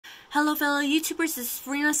Hello fellow YouTubers, this is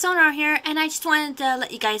Farina Sonar here, and I just wanted to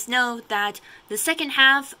let you guys know that the second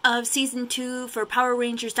half of Season 2 for Power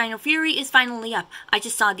Rangers Dino Fury is finally up. I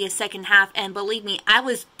just saw the second half, and believe me, I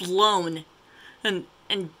was blown. And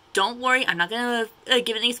don't worry, I'm not gonna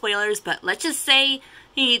give any spoilers, but let's just say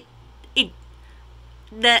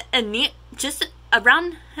just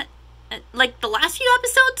around, like, the last few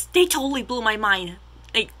episodes, they totally blew my mind.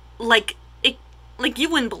 Like you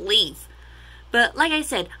wouldn't believe. But like I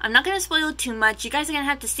said, I'm not going to spoil it too much. You guys are going to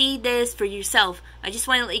have to see this for yourself. I just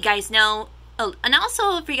want to let you guys know. Oh, and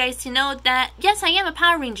also for you guys to know that, yes, I am a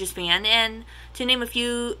Power Rangers fan. And to name a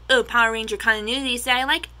few Power Ranger continuities that I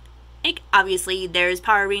like, obviously there's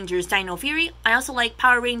Power Rangers Dino Fury. I also like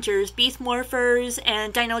Power Rangers Beast Morphers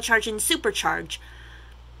and Dino Charge and Supercharge.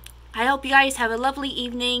 I hope you guys have a lovely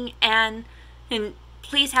evening. And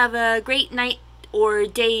please have a great night or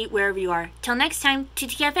day wherever you are. Till next time,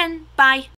 TTFN. Bye.